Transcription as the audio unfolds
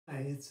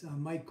It's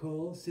Mike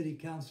Colle, City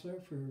Councillor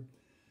for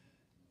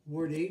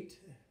Ward 8,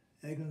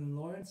 Eglinton and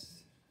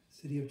Lawrence,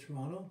 City of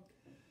Toronto.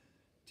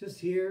 Just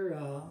here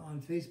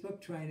on Facebook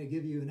trying to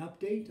give you an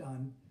update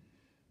on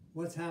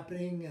what's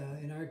happening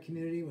in our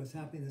community, what's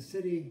happening in the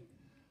city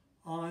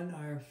on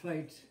our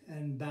fight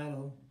and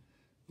battle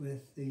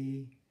with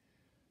the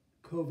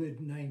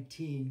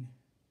COVID-19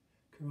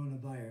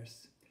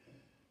 coronavirus.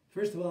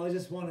 First of all, I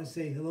just want to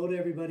say hello to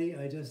everybody.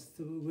 I just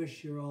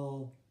wish you're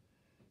all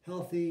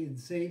healthy and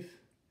safe.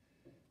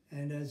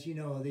 And as you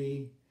know,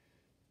 the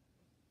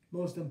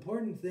most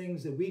important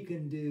things that we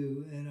can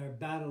do in our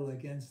battle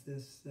against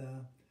this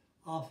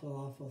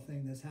awful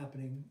thing that's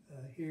happening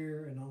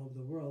here and all over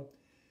the world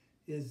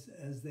is,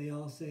 as they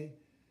all say,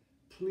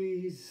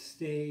 please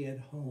stay at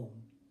home.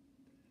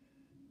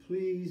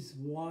 Please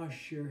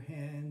wash your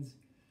hands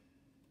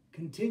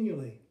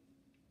continually.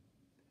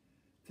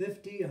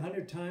 50,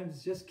 100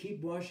 times, just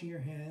keep washing your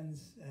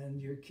hands,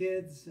 and your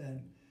kids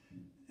and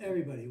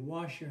everybody,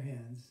 wash your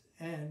hands.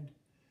 And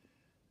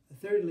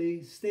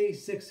thirdly, stay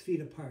 6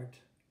 feet apart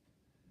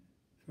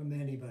from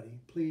anybody,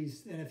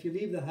 please. And if you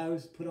leave the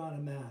house, put on a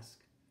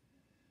mask.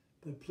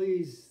 But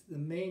please, the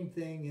main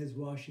thing is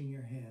washing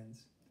your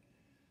hands.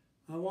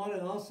 I want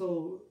to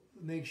also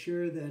make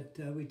sure that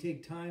we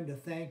take time to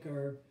thank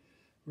our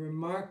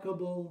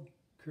remarkable,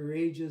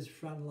 courageous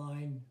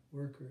frontline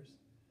workers.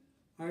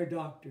 Our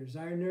doctors,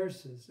 our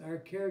nurses, our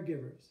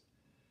caregivers,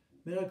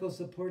 medical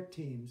support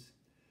teams,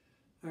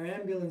 our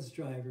ambulance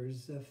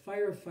drivers,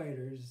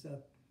 firefighters,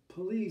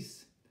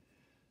 police,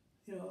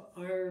 you know,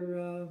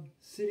 our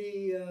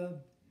city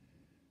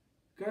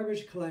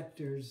garbage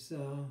collectors,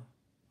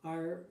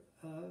 our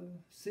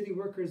city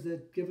workers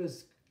that give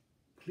us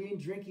clean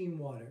drinking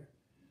water.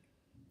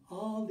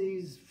 All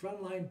these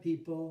frontline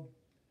people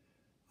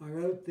are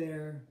out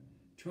there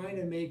trying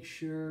to make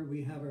sure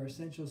we have our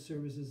essential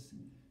services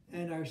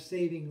and are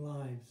saving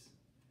lives.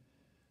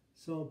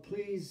 So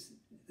please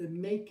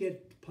make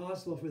it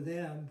possible for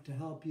them to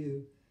help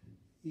you.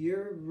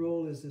 Your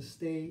role is to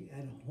stay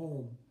at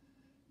home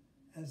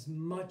as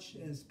much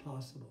as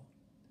possible.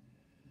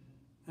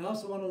 I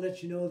also want to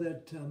let you know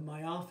that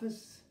my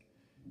office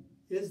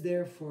is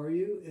there for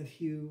you. If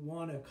you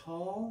want to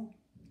call,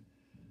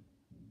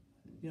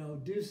 you know,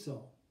 do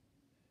so.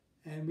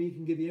 And we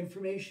can give you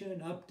information,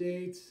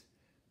 updates.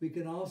 We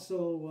can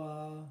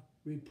also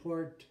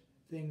report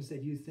things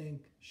that you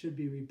think should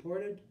be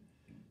reported,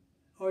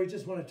 or you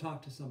just want to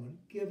talk to someone,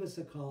 give us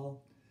a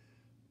call.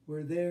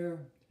 We're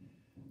there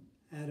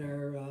at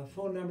our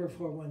phone number,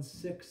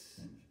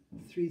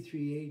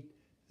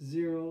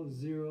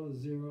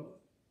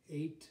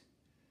 416-338-0008.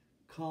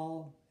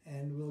 Call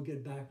and we'll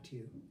get back to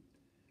you.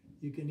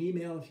 You can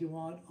email if you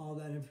want. All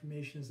that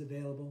information is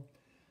available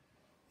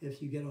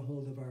if you get a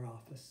hold of our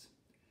office.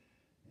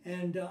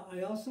 And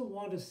I also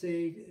want to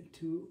say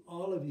to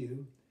all of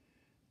you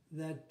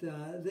that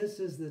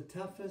this is the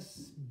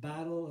toughest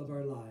battle of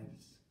our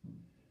lives.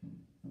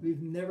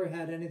 We've never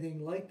had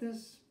anything like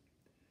this,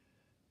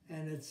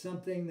 and it's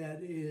something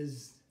that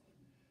is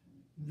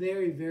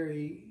very,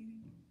 very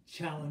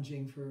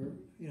challenging for,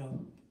 you know,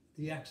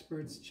 the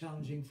experts,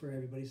 challenging for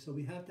everybody. So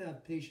we have to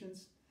have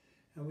patience,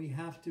 and we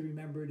have to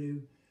remember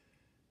to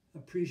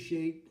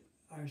appreciate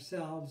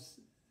ourselves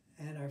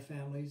and our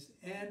families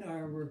and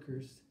our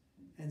workers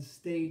and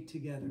stay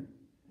together.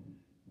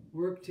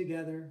 Work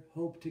together,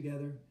 hope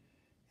together,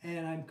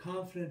 and I'm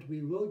confident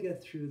we will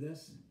get through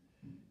this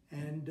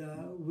and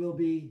we'll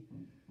be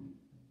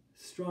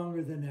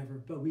stronger than ever.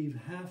 But we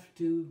have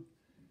to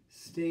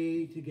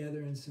stay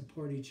together and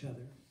support each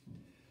other.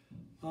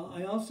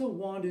 I also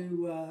want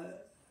to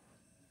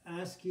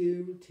ask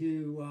you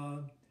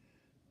to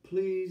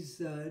please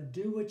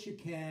do what you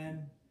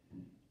can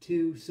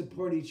to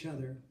support each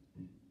other.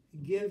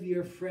 Give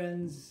your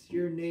friends,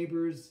 your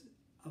neighbors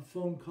a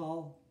phone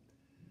call.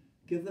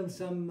 Give them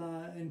some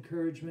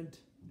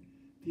encouragement.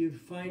 If you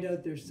find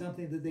out there's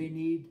something that they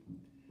need,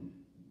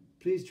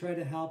 please try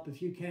to help. If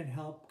you can't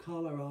help,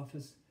 call our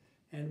office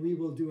and we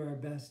will do our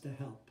best to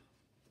help.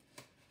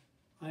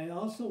 I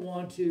also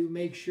want to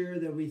make sure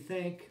that we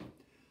thank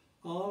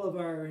all of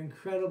our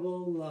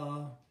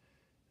incredible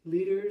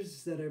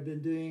leaders that have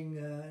been doing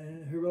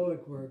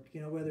heroic work.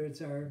 You know, whether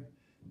it's our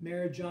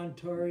Mayor John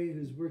Tory,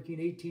 who's working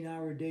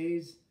 18-hour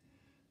days,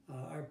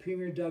 our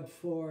Premier Doug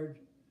Ford,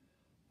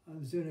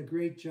 who's doing a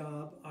great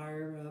job,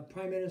 our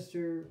Prime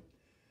Minister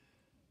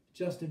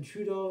Justin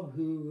Trudeau,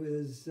 who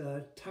is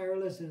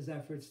tireless in his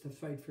efforts to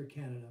fight for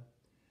Canada.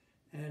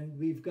 And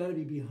we've got to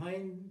be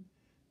behind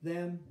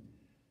them,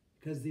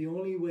 because the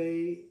only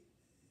way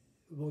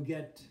we'll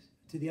get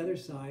to the other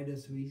side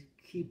is we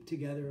keep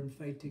together and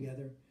fight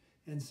together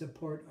and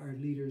support our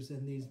leaders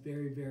in these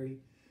very,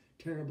 very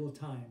terrible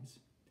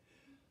times.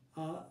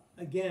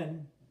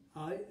 Again,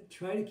 I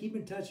try to keep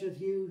in touch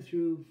with you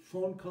through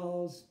phone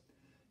calls,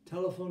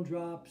 telephone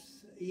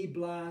drops,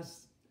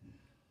 e-blasts,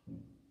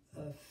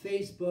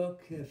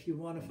 Facebook. If you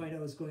want to find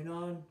out what's going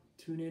on,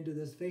 tune into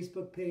this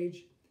Facebook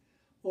page,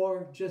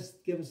 or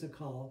just give us a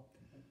call.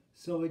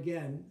 So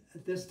again,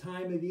 at this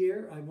time of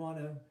year, I want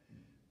to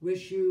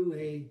wish you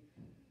a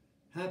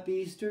Happy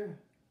Easter,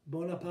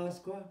 Bona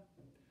Pasqua.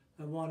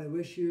 I want to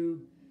wish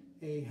you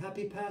a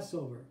happy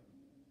Passover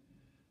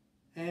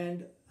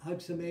and Hag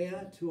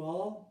Sameach to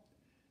all.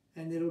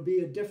 And it'll be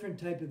a different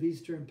type of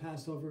Easter and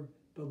Passover,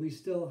 but we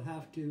still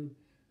have to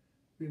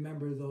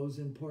remember those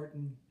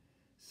important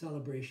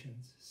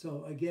celebrations.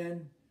 So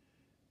again,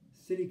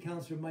 City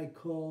Councillor Mike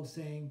Colle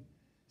saying,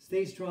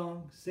 stay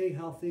strong, stay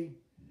healthy,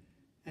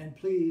 and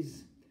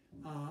please,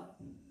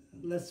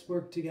 let's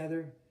work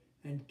together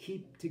and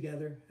keep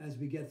together as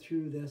we get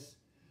through this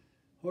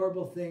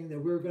horrible thing that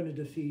we're going to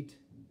defeat.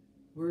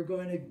 We're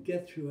going to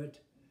get through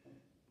it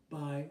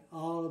by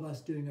all of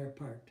us doing our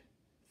part.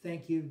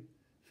 Thank you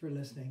for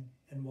listening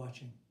and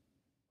watching.